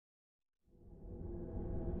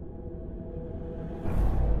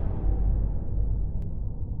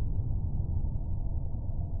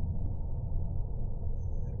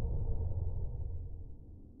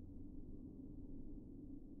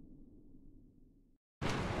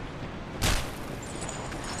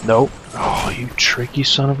Nope. Oh, you tricky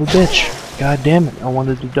son of a bitch. God damn it. I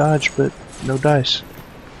wanted to dodge, but no dice.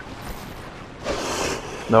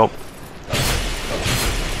 Nope.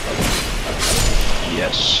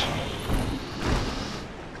 Yes.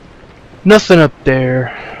 Nothing up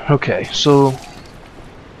there. Okay, so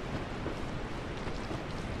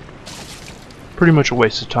pretty much a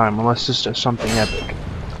waste of time unless this does something epic.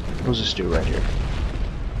 What does this do right here?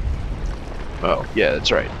 Oh, yeah,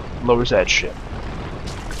 that's right. Lowers that shit.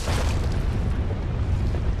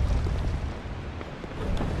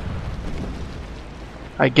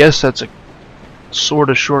 I guess that's a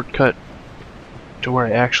sort of shortcut to where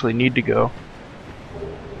I actually need to go.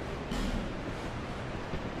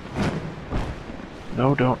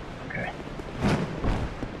 No, don't. Okay.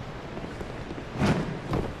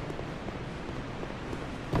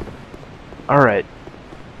 Alright.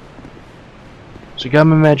 So I got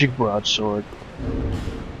my magic broadsword.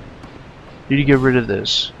 Need to get rid of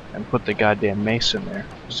this and put the goddamn mace in there,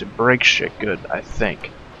 because it breaks shit good, I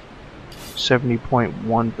think.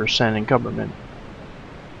 70.1% encumberment.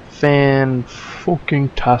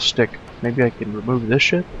 Fan-fucking-tastic. Maybe I can remove this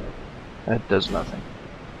shit? That does nothing.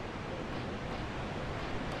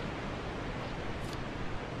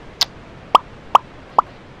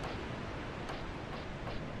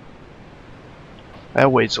 That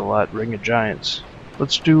weighs a lot, Ring of Giants.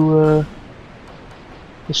 Let's do,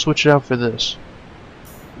 let's switch it out for this.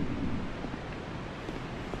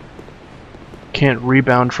 Can't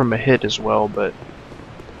rebound from a hit as well, but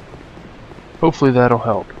hopefully that'll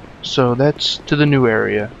help. So that's to the new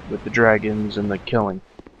area with the dragons and the killing.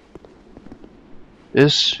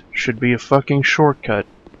 This should be a fucking shortcut.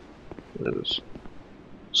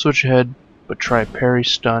 Switch ahead, but try parry,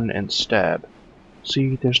 stun, and stab.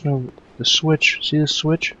 See, there's no... the switch. See the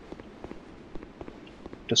switch?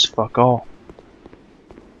 Just fuck all.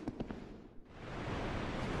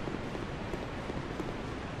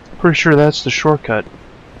 Pretty sure that's the shortcut.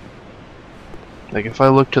 Like if I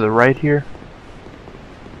look to the right here,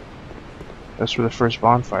 that's where the first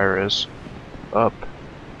bonfire is. Up.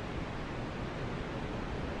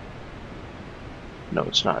 No,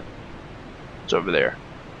 it's not. It's over there.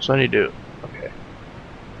 So I need to... okay.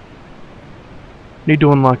 Need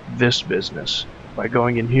to unlock this business by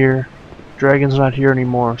going in here. Dragon's not here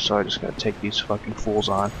anymore, so I just gotta take these fucking fools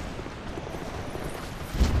on.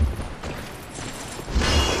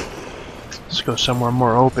 Let's go somewhere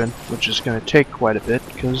more open, which is gonna take quite a bit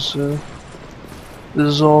because this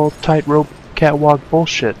is all tightrope catwalk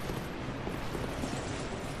bullshit.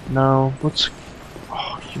 No, let's...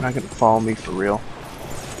 oh, you're not gonna follow me for real.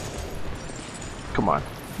 Come on.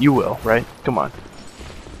 You will, right? Come on.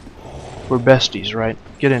 We're besties, right?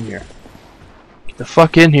 Get in here. Get the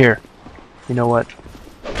fuck in here. You know what?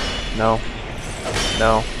 No.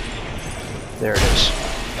 No. There it is.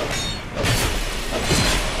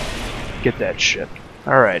 Get that shit.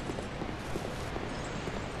 Alright.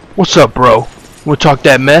 What's up, bro? Wanna talk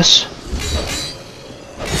that mess?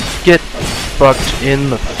 Get fucked in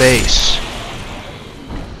the face.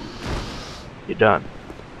 You're done.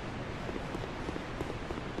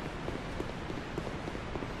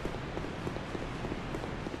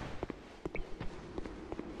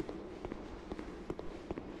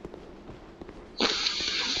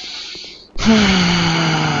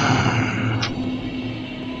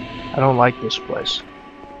 I don't like this place.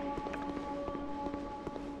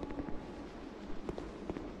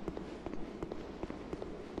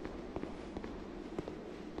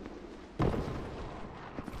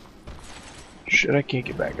 Shit, I can't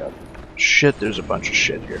get back up. Shit, there's a bunch of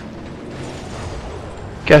shit here.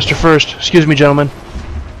 Caster first. Excuse me, gentlemen.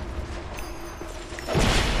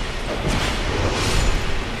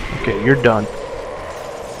 Okay, you're done.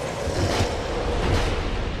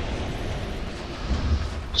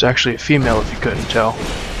 It's actually a female if you couldn't tell.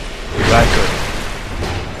 Because I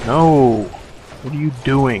couldn't. No! What are you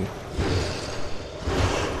doing?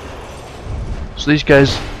 So these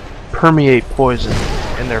guys permeate poison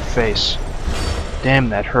in their face. Damn,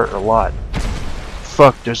 that hurt a lot.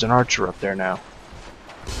 Fuck, there's an archer up there now.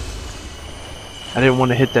 I didn't want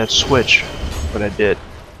to hit that switch, but I did.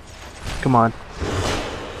 Come on.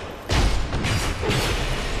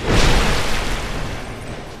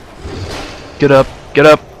 Get up, get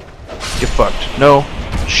up. Get fucked. No.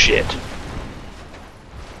 Shit.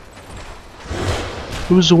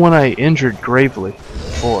 Who's the one I injured gravely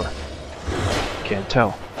before? Can't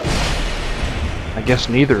tell. I guess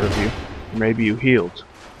neither of you. Maybe you healed.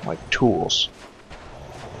 Like tools.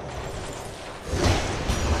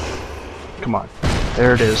 Come on.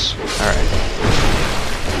 There it is. Alright.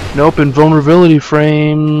 Nope, invulnerability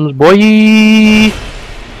frames. Boy!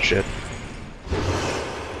 Shit.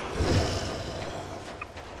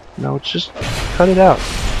 No, it's just cut it out.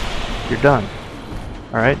 You're done.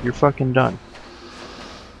 Alright, you're fucking done.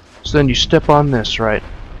 So then you step on this, right?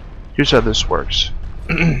 Here's how this works.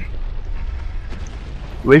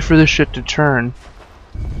 Wait for this shit to turn.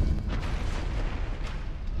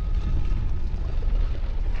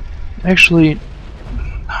 Actually,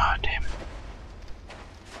 ah, damn it.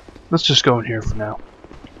 Let's just go in here for now.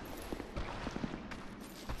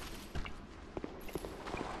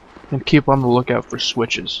 And keep on the lookout for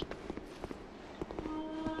switches.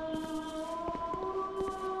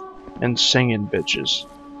 And singing bitches.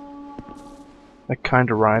 That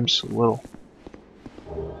kinda rhymes a little.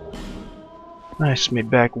 Nice, made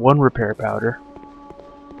back 1 repair powder.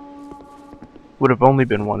 Would have only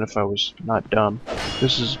been 1 if I was not dumb.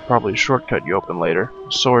 This is probably a shortcut you open later.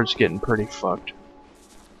 The sword's getting pretty fucked.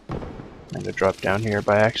 I'm gonna drop down here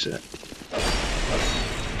by accident.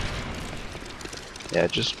 Yeah,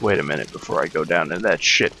 just wait a minute before I go down in that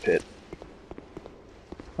shit pit.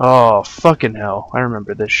 Oh, fucking hell. I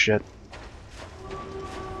remember this shit.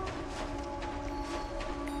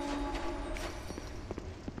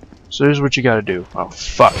 So here's what you gotta do. Oh,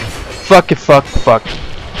 fuck. Fuck it, fuck.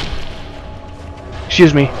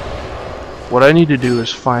 Excuse me. What I need to do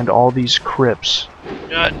is find all these crypts.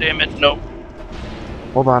 God damn it, no.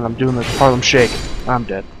 Hold on, I'm doing the Harlem Shake. I'm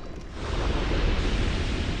dead.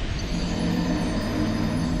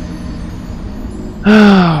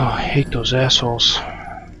 Oh, I hate those assholes.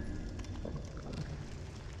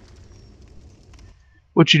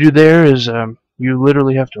 What you do there is, you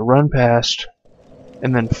literally have to run past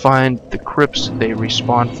and then find the crypts that they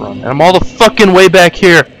respawn from. And I'm all the fucking way back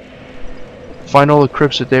here! Find all the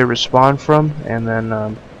crypts that they respawn from, and then,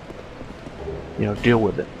 you know, deal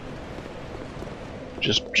with it.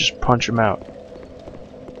 Just punch them out.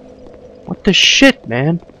 What the shit,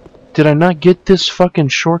 man? Did I not get this fucking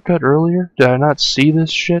shortcut earlier? Did I not see this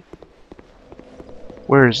shit?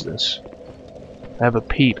 Where is this? I have a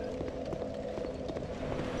peep.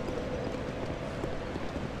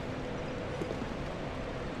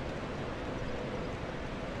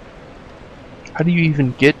 How do you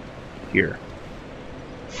even get here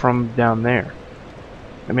from down there?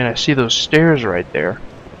 I mean, I see those stairs right there.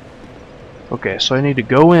 Okay, so I need to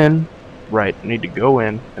go in, right, I need to go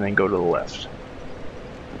in, and then go to the left.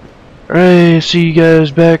 Alright, see you guys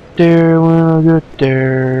back there when I get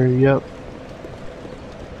there, yep.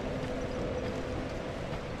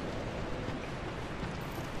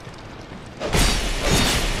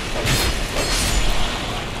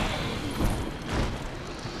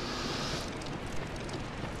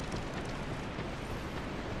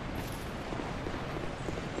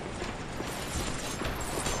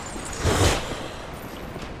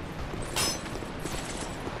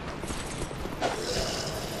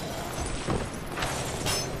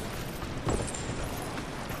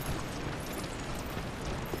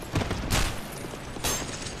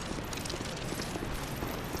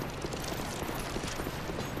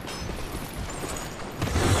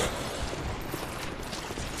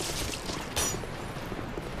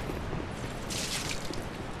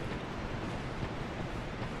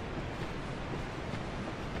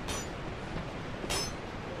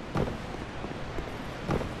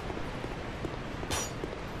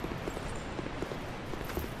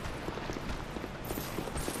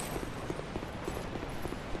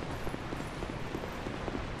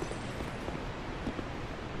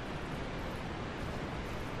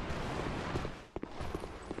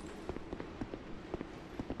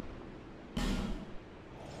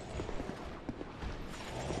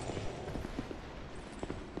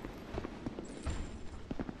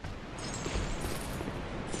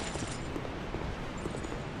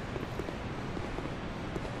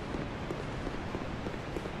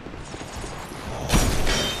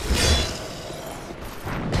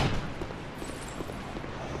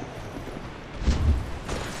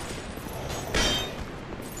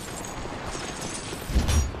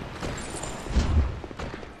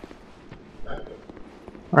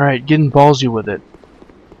 Alright, getting ballsy with it.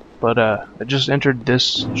 But, I just entered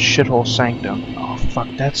this shithole sanctum. Oh, fuck,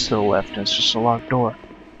 that's to the left. It's just a locked door.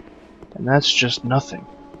 And that's just nothing.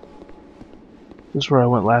 This is where I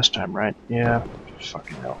went last time, right? Yeah.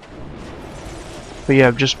 Fucking hell. But yeah,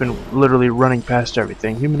 I've just been literally running past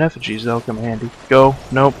everything. Human effigies, that'll come handy. Go.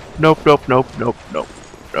 Nope. Nope, nope, nope, nope, nope.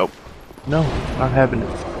 Nope. No, not having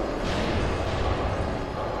it.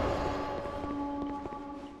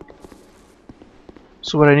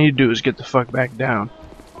 So what I need to do is get the fuck back down.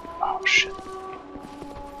 Oh shit.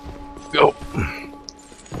 Go.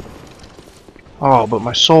 Oh, but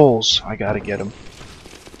my souls. I gotta get them.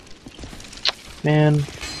 Man,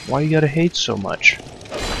 why you gotta hate so much?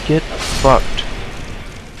 Get fucked.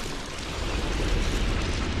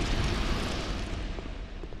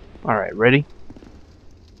 Alright, ready?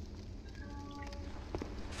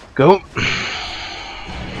 Go!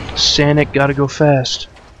 Sanic, gotta go fast.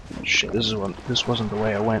 Shit, this wasn't the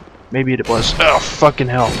way I went. Maybe it was. Oh, fucking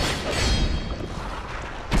hell.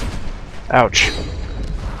 Ouch.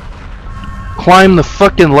 Climb the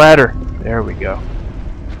fucking ladder. There we go.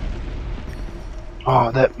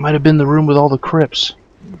 Oh, that might have been the room with all the crypts.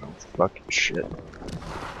 Oh, fucking shit.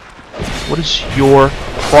 What is your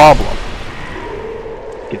problem?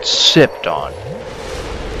 Get sipped on.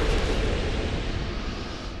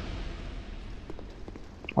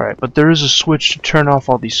 Alright, but there is a switch to turn off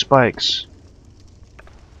all these spikes.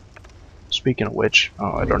 Speaking of which,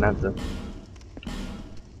 oh, I don't have the...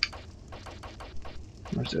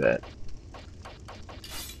 Where's it at?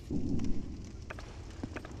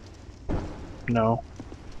 No.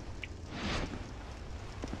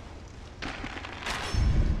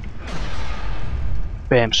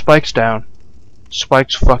 Bam, spikes down.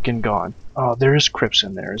 Spike's fucking gone. Oh, there is crypts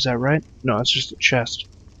in there, is that right? No, it's just a chest.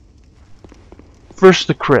 First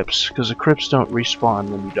the crypts, because the crypts don't respawn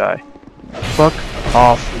when you die. Fuck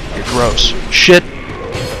off, you're gross. Shit!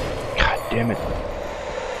 God damn it.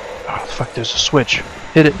 Oh, fuck, there's a switch.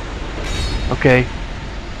 Hit it. Okay.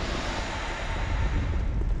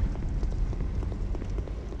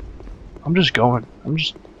 I'm just going. I'm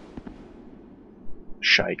just...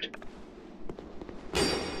 Shite.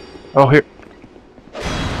 Oh, here.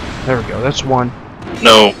 There we go, that's one.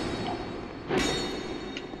 No!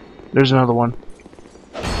 There's another one.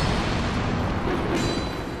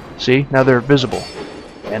 See? Now they're visible.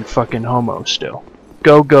 And fucking homo still.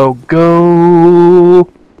 Go, go, go!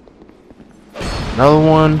 Another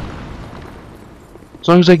one. As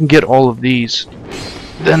long as I can get all of these,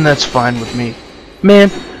 then that's fine with me. Man,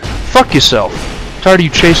 fuck yourself. I'm tired of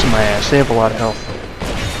you chasing my ass. They have a lot of health.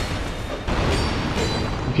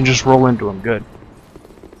 You can just roll into them. Good.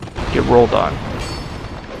 Get rolled on.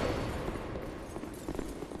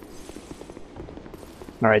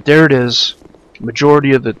 Alright, there it is.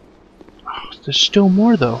 Majority of the... Oh, there's still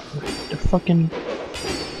more though. The fucking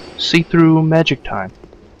see-through magic time.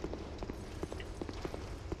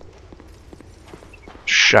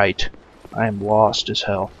 Shite. I am lost as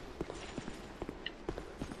hell.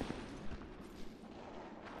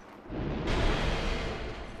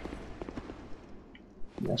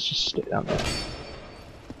 Let's just stay down there.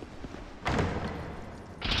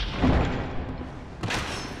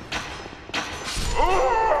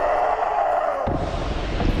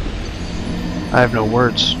 I have no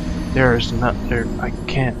words. There is not there. I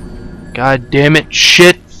can't. God damn it!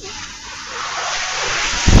 Shit!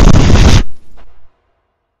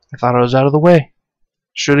 I thought I was out of the way.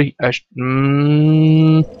 Should I?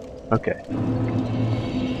 Okay.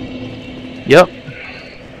 Yep.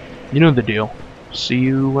 You know the deal. See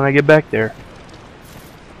you when I get back there.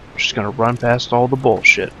 I'm just gonna run past all the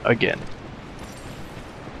bullshit again.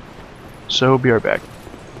 So be right back.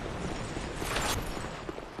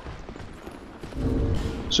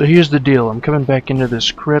 So here's the deal. I'm coming back into this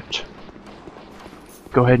crypt.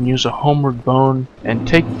 Go ahead and use a homeward bone and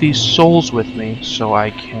take these souls with me so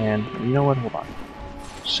I can... You know what? Hold on.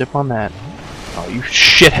 Sip on that. Oh, you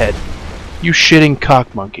shithead. You shitting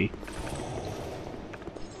cock monkey.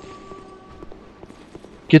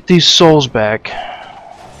 Get these souls back.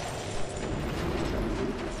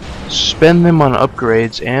 Spend them on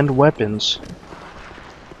upgrades and weapons.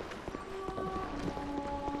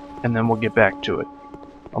 And then we'll get back to it.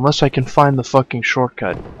 Unless I can find the fucking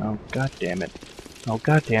shortcut. Oh, god damn it. Oh,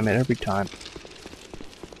 god damn it, every time.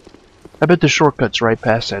 I bet the shortcut's right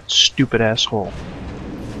past that stupid asshole.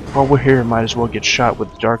 While we're here, might as well get shot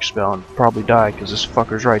with the dark spell and probably die, because this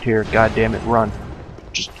fucker's right here. God damn it, run.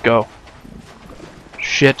 Just go.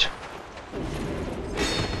 Shit.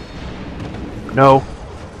 No.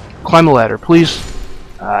 Climb the ladder, please.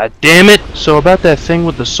 Damn it! So about that thing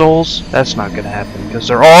with the souls, that's not gonna happen, because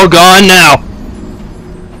they're all gone now!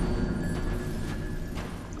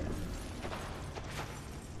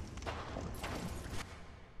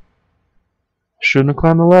 Shouldn't have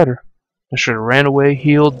climbed the ladder. I should have ran away,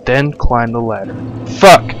 healed, then climbed the ladder.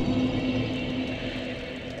 Fuck!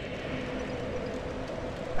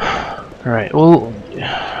 Alright, well,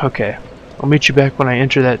 okay. I'll meet you back when I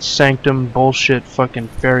enter that sanctum bullshit fucking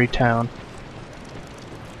fairy town.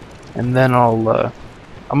 And then I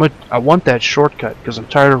want that shortcut, because I'm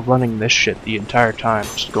tired of running this shit the entire time.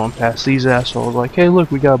 Just going past these assholes like, hey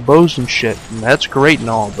look, we got bows and shit. And that's great and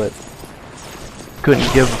all, but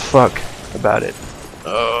couldn't give a fuck about it.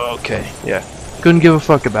 Okay, yeah. Couldn't give a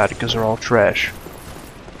fuck about it because they're all trash.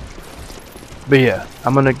 But yeah,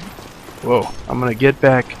 I'm gonna get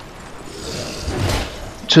back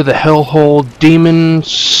to the hellhole demons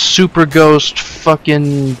super ghost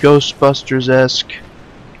fucking Ghostbusters-esque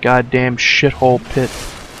goddamn shithole pit.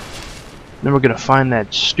 Then we're gonna find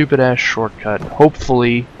that stupid ass shortcut,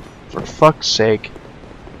 hopefully, for fuck's sake,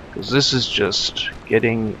 because this is just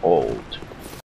getting old.